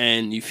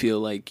 and you feel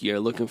like you're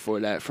looking for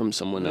that from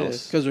someone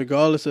else. Because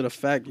regardless of the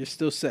fact, you're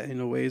still set in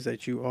the ways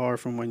that you are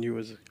from when you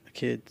was a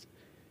kid.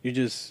 You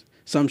just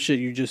some shit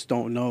you just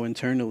don't know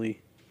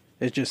internally.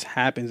 It just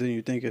happens, and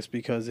you think it's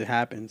because it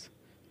happens.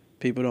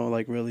 People don't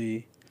like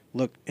really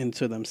look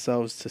into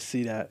themselves to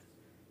see that,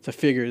 to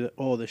figure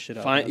all this shit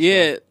out. Fine. That's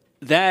Yeah, why.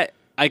 that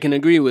I can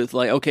agree with.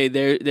 Like, okay,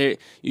 there,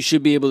 you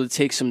should be able to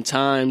take some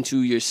time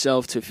to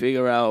yourself to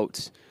figure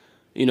out,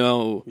 you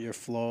know, Your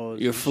flaws.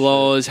 your and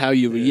flaws, how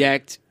you Yeah.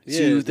 react Yeah,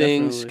 to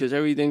things, definitely. because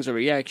everything's a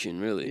reaction,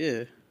 shit. really.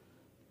 Yeah.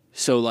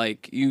 So,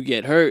 like, you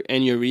get hurt,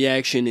 and your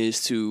reaction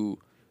is to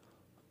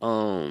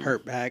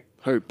Hurt back.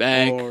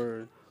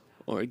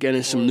 or get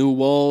in some or- new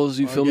walls.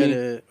 You or feel get me?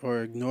 it,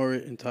 or ignore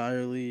it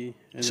entirely.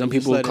 And Some then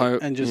just people let car-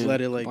 it, and just yeah,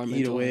 let it like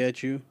eat away compartmentalize.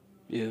 at you.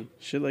 Yeah.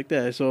 Shit like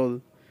that.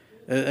 So,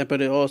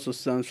 but it also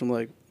stems from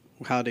like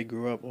how they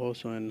grew up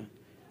also,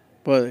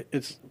 but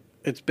it's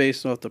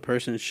based off the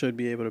person should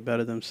be able to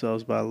better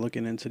themselves by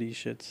looking into these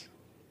shits.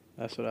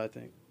 That's what I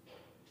think.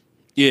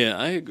 Yeah,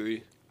 I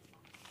agree.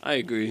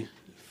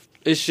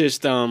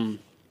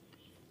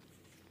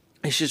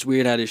 It's just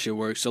weird how this shit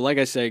works. So like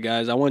I said,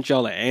 guys, I want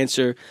y'all to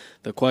answer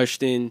the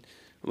question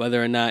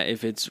whether or not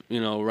if it's, you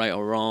know, right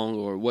or wrong,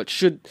 or what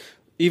should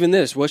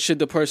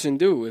the person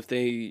do if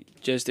they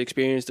just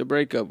experienced a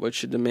breakup? What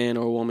should the man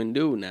or woman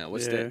do now?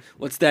 What's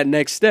that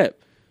next step?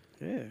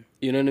 Yeah,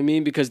 You know what I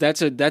mean? Because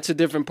that's a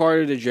different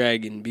part of the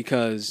dragon,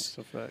 because that's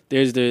a fact.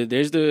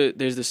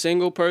 there's the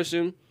single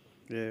person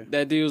Yeah,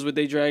 that deals with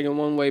their dragon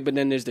one way, but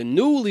then there's the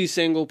newly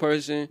single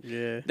person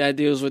yeah, that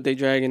deals with their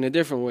dragon a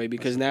different way,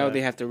 because That's a now fact.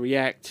 they have to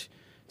react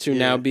to Yeah.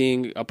 now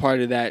being a part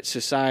of that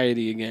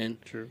society again.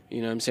 true.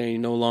 You know what I'm saying?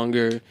 You're no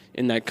longer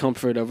in that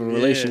comfort of a Yeah.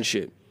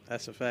 relationship.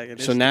 That's a fact.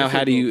 And So it's now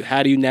how do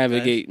difficult. you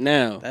navigate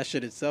now? That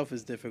shit itself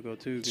is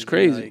difficult too. 'Cause It's you're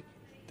crazy. Like,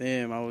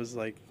 damn, I was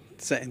like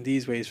setting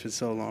these ways for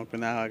so long,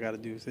 but now I got to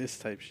do this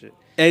type shit.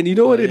 And you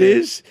know what Oh, it yeah.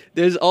 is?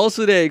 There's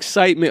also the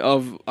excitement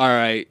of, all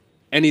right,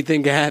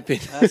 anything can happen.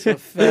 That's a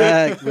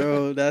fact,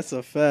 bro. That's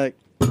a fact.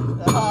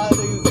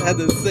 Niggas had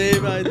the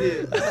same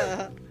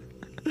idea.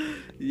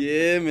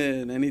 Yeah,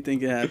 man. Anything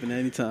can happen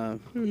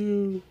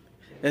anytime.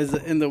 As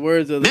in the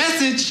words of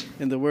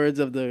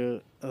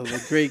the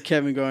great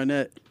Kevin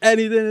Garnett,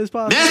 anything is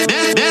possible.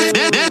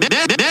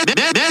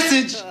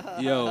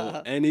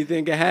 Yo,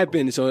 anything can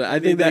happen. So I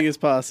think Anything that is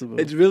possible.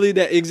 it's really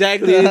that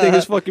exactly anything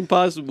is fucking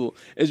possible.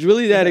 It's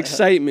really that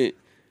excitement.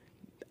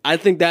 I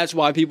think that's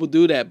why people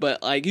do that.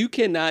 But like, you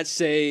cannot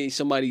say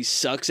somebody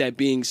sucks at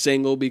being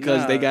single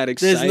because they got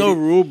excited. There's no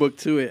rule book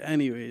to it,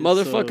 anyway.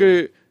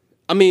 Motherfucker.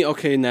 I mean,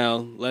 okay, now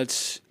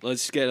let's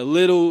get a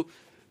little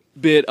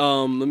bit.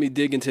 Let me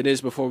dig into this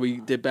before we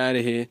dip out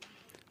of here.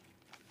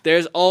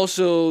 There's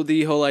also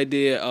the whole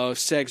idea of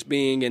sex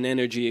being an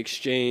energy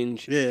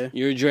exchange. Yeah.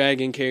 Your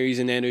dragon carries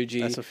an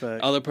energy. That's a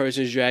fact. Other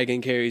person's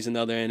dragon carries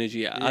another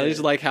energy. I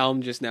just like how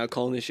I'm just now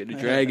calling this shit a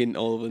dragon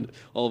all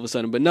of a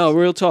sudden. But no,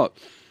 real talk.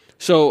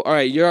 So, all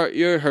right,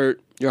 you're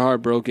hurt, you're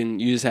heartbroken.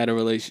 You just had a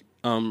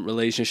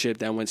relationship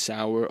that went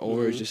sour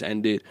or it just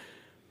ended,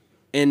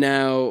 and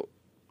now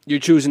you're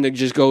choosing to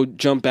just go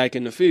jump back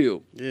in the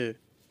field. Yeah.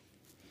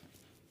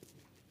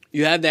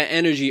 You have that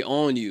energy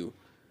on you.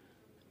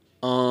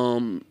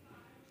 And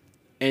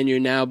you're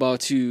now about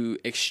to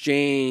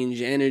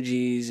exchange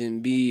energies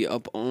and be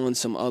up on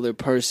some other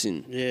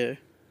person. Yeah.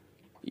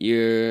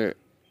 You're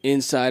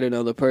inside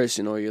another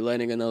person or you're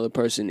letting another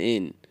person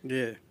in.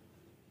 Yeah.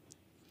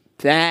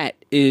 That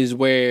is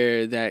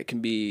where that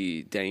can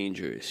be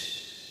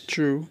dangerous.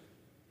 True.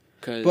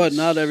 But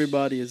not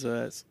everybody is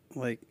as,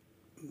 like,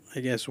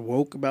 I guess,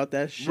 woke about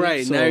that shit.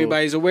 Right, so not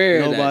everybody's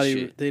aware of that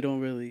shit. They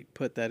don't really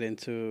put that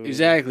into...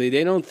 Exactly.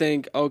 They don't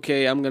think,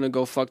 okay, I'm going to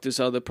go fuck this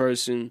other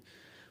person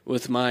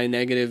with my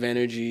negative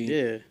energy.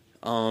 Yeah.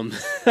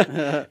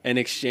 And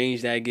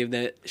exchange that, give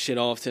that shit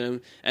off to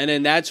them. And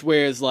then that's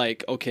where it's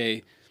like,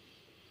 okay,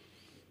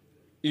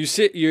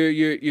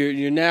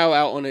 you're now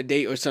out on a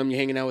date or something, you're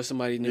hanging out with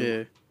somebody new.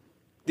 Yeah.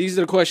 These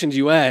are the questions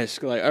you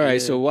ask. Like, all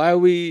right, so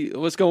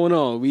what's going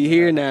on? We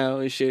here now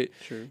and shit.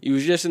 True. You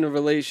was just in a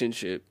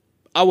relationship.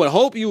 I would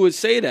hope you would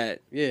say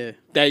that. Yeah.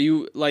 That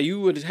you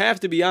would have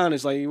to be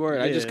honest, like you were.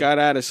 I just got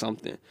out of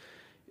something.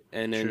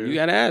 And then you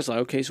gotta ask, like,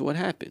 okay, so what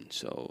happened?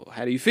 So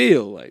how do you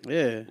feel? Like,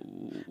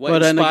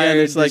 what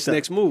inspired this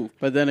next move?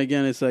 But then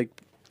again, it's like,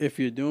 if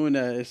you're doing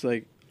that, it's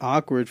like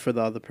awkward for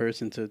the other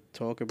person to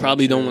talk about.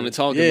 Probably don't want to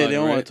talk about it. Yeah, they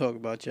don't right? want to talk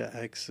about your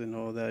ex and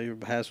all that, your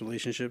past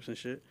relationships and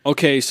shit.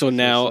 Okay, so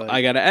now like,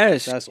 I gotta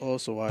ask. That's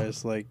also why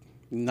it's like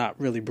not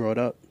really brought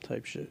up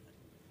type shit.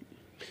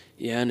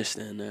 Yeah, I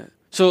understand that.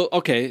 So,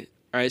 okay.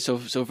 All right, so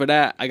for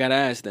that, I gotta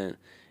ask then: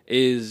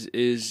 is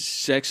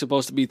sex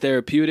supposed to be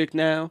therapeutic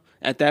now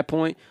at that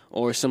point,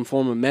 or some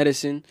form of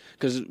medicine?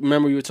 Because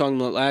remember, we were talking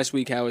about last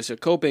week how it's a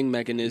coping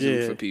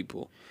mechanism for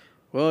people.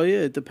 Well, yeah,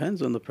 it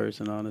depends on the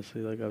person,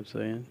 honestly. Like I'm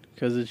saying,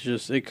 because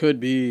it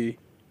could be,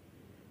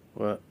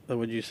 what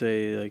would you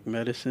say, like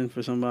medicine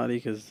for somebody?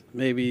 Because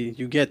maybe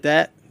you get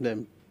that,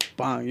 then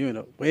bang, you're in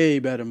a way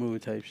better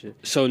mood type shit.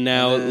 So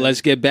now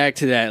let's get back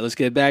to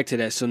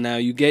that. So now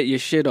you get your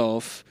shit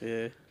off.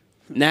 Yeah.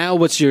 Now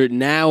what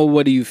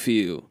do you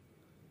feel?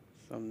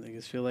 Some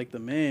niggas feel like the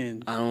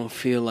man. I don't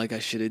feel like I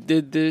should have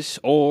did this,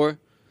 or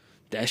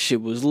that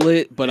shit was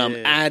lit, but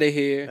I'm out of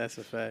here. That's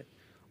a fact.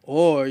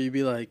 Or you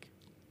be like,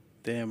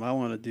 damn, I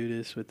want to do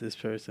this with this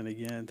person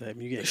again. Type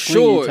you get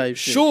clingy type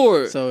shit.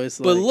 Sure. So it's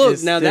like, but look,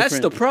 it's now different.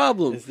 that's the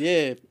problem.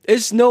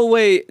 It's no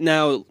way.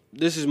 Now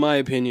this is my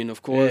opinion,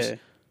 of course. Yeah.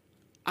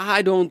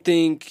 I don't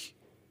think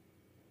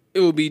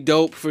it would be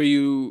dope for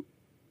you.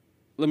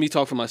 Let me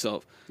talk for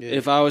myself. Yeah.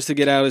 If I was to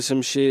get out of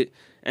some shit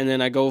and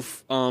then I go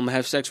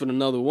have sex with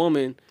another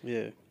woman,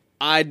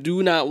 I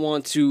do not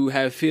want to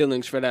have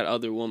feelings for that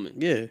other woman.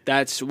 Yeah,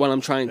 that's what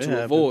I'm trying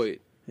to avoid.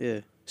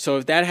 Yeah. So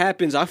if that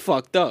happens, I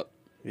fucked up.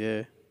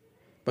 Yeah.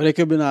 But it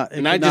could be not.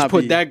 And I just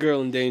put that girl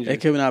in danger. It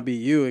could not be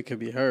you. It could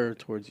be her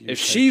towards you. If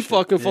she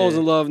fucking falls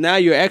in love, now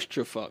you're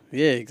extra fucked.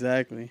 Yeah,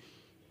 exactly.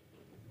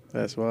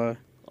 That's why.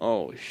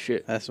 Oh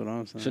shit. That's what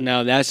I'm saying. So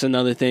now that's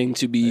another thing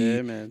to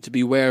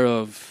be aware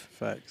of.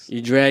 Facts.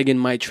 Your dragon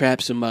might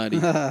trap somebody.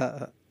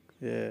 Yeah.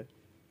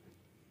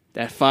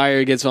 That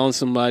fire gets on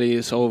somebody,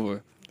 it's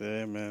over.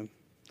 Yeah, man.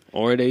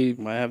 Or they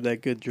might have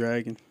that good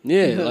dragon.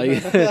 Yeah,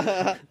 like.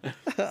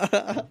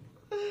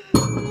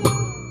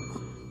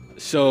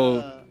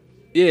 So,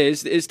 yeah,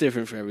 it's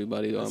different for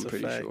everybody, though. I'm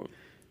pretty sure.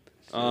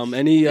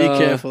 Be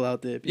careful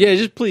out there. People. Yeah,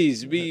 just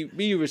please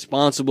be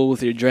responsible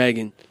with your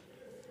dragon.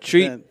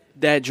 Treat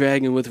that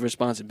dragon with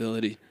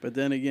responsibility. But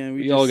then again,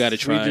 we all got to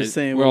try. We're just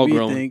saying we're what all we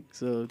grown. think.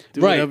 So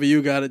do whatever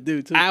you got to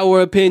do too.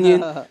 Our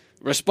opinion.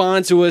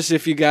 Respond to us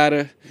if you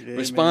gotta.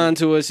 Respond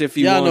to us if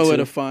you want to. Y'all know where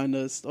to find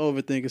us.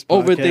 Overthinkers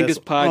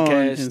Podcast.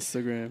 On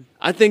Instagram.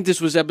 I think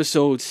this was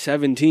episode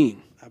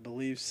 17. I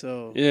believe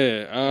so.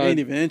 Yeah. We didn't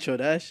even intro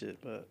that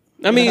shit, but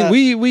I mean,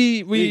 we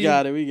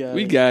got it.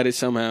 We got it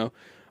somehow.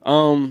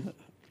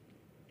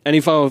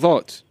 Any final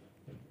thoughts?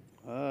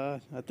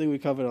 I think we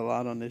covered a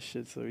lot on this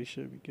shit, so we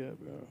should be good,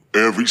 bro.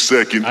 Every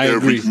second, I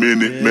every agree.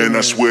 minute, man,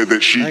 I swear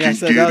that she Like I can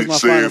said, that get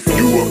was it. my Say if final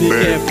you a song. Be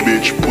bad careful.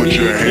 bitch, put Be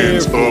your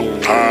hands careful.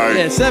 up high.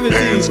 Yeah, 17.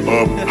 Hands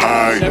up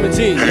high.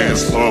 17, Hands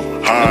yes. up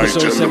high. Episode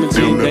Tell them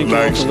 17. dim the Thank you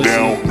all lights for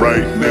down listening.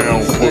 right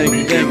now. Put me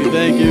in the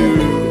Thank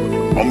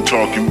you. I'm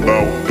talking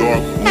about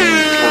dark moon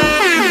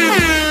perfume.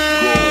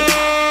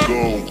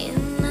 Go, go.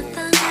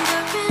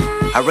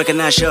 I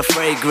recognize your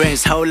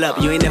fragrance. Hold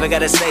up, you ain't never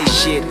gotta say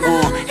shit.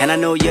 And I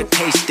know you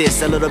taste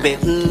this a little bit.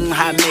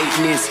 High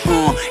maintenance.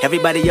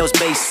 Everybody else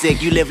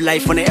basic. You live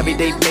life on an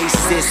everyday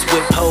basis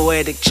with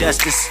poetic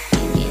justice.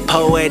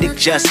 Poetic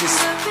justice.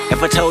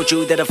 If I told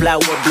you that a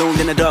flower bloomed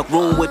in a dark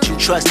room, would you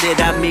trust it?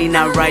 I mean,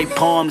 I write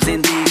poems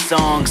in these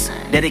songs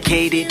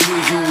dedicated to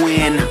you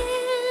when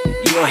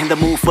you're in the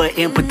mood for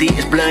empathy.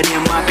 It's blood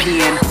in my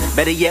pen.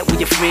 Better yet, with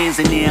your friends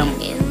and them.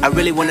 I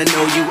really wanna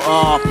know you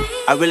all.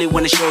 I really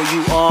wanna show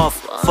you off.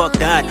 Fuck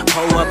that,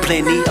 pour up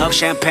plenty of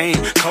champagne.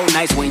 Cold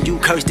nights when you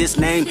curse this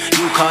name.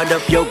 You called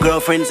up your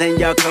girlfriends and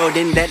y'all curled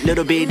in that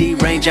little bitty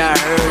range. I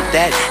heard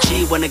that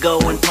she wanna go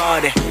and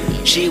party.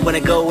 She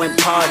wanna go and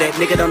party.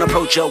 Nigga, don't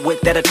approach her with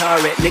that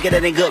Atari. Nigga,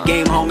 that ain't good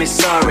game, homie,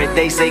 sorry.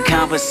 They say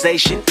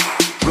conversation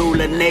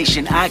rule a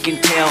nation, I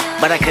can tell,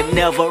 but I could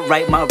never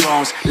right my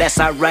wrongs lest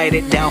I write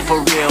it down for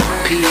real.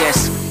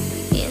 P.S.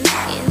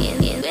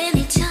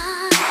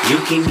 You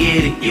can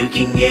get it, you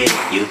can get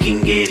it, you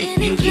can get it,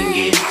 you can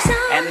get it.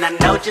 And I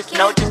know just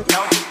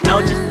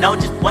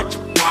what you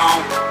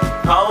want.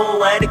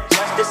 Poetic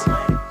justice,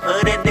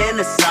 put it in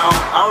the song,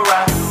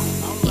 alright.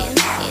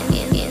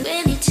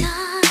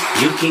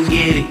 You can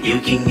get it, you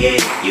can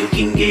get it, you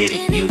can get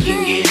it, you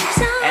can get it.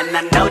 And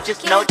I know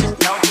just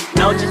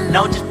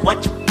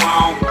what you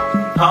want.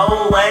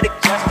 Poetic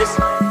justice,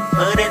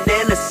 put it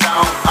in the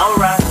song,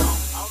 alright.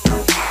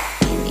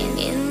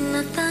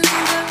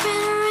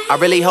 I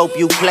really hope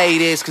you play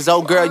this, cause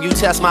oh girl, you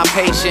test my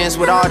patience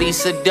with all these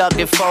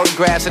seductive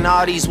photographs and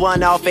all these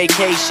one-off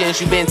vacations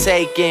you've been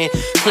taking.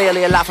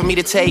 Clearly a lot for me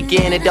to take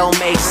in, it don't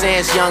make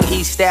sense. Young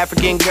East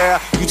African girl,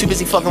 you too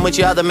busy fucking with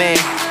your other man.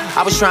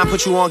 I was trying to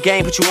put you on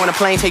game, put you on a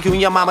plane, take you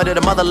and your mama to the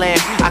motherland.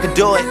 I could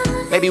do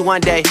it, maybe one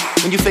day,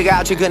 when you figure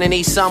out you're gonna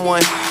need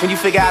someone. When you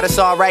figure out it's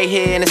all right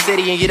here in the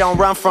city and you don't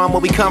run from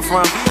where we come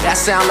from. That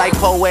sound like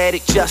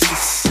poetic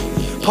justice.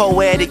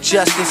 Poetic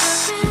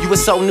justice. You were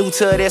so new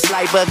to this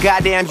life, but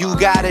goddamn, you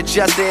got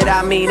adjusted.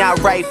 I mean, I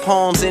write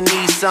poems in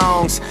these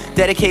songs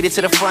dedicated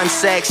to the fun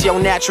sex, your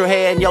natural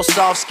hair and your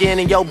soft skin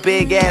and your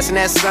big ass and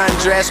that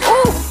sundress.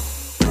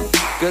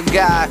 Ooh, good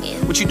God,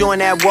 what you doing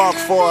that walk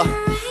for?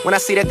 When I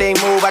see that thing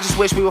move, I just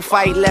wish we would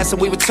fight less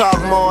and we would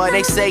talk more.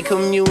 They say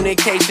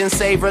communication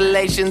save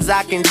relations,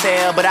 I can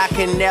tell, but I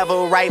can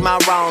never right my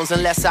wrongs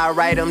unless I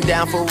write them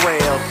down for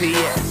real.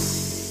 P.S.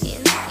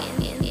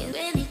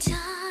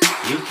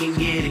 You can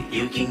get it,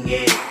 you can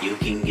get it, you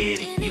can get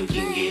it, you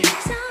can get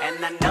it.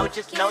 And I know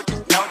just what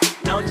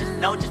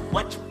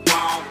you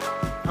want.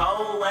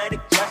 Poetic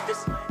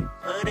justice,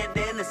 put it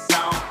in the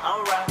song,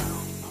 alright.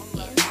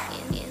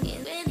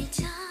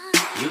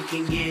 You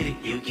can get it,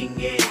 you can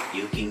get it,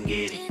 you can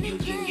get it, you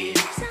can get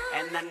it.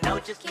 And I know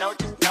just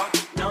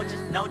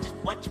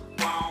what you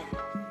want.